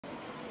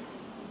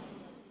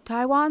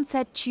Taiwan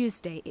said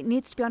Tuesday it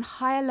needs to be on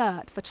high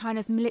alert for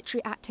China's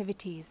military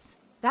activities.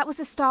 That was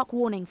a stark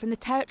warning from the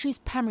territory's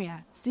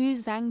premier,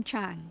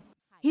 Tseng-chang.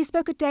 He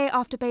spoke a day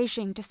after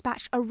Beijing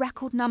dispatched a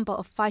record number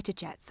of fighter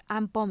jets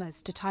and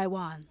bombers to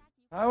Taiwan.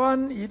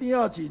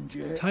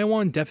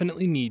 Taiwan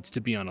definitely needs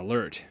to be on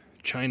alert.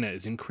 China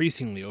is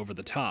increasingly over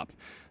the top.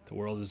 The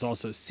world has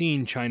also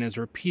seen China's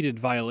repeated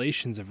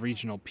violations of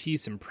regional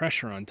peace and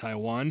pressure on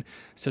Taiwan,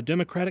 so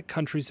democratic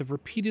countries have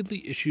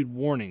repeatedly issued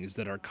warnings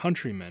that our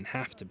countrymen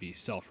have to be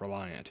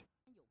self-reliant.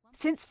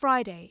 Since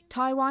Friday,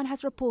 Taiwan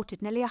has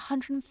reported nearly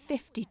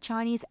 150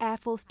 Chinese Air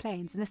Force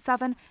planes in the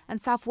southern and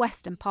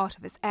southwestern part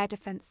of its air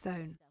defense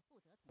zone.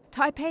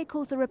 Taipei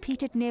calls the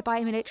repeated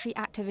nearby military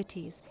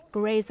activities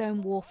grey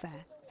zone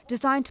warfare,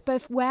 designed to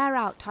both wear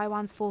out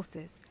Taiwan's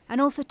forces and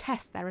also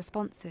test their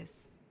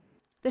responses.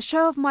 The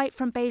show of might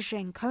from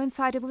Beijing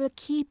coincided with a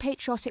key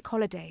patriotic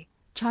holiday,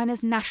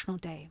 China's National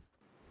Day.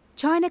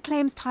 China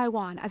claims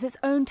Taiwan as its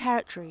own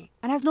territory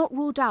and has not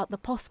ruled out the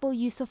possible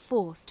use of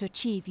force to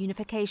achieve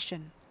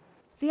unification.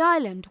 The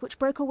island, which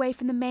broke away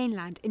from the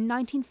mainland in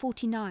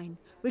 1949,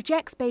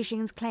 rejects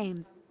Beijing's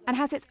claims and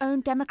has its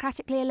own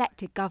democratically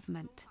elected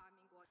government.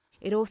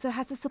 It also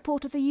has the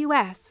support of the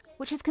US,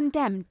 which has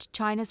condemned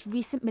China's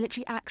recent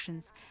military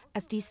actions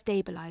as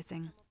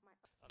destabilizing.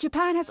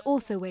 Japan has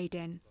also weighed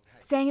in,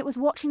 saying it was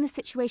watching the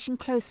situation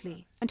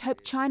closely and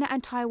hoped China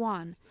and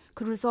Taiwan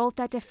could resolve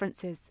their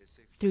differences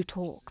through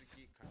talks.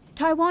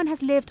 Taiwan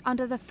has lived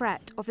under the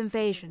threat of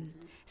invasion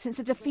since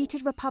the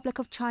defeated Republic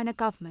of China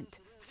government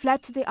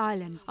fled to the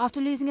island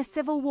after losing a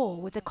civil war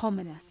with the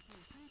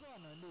communists.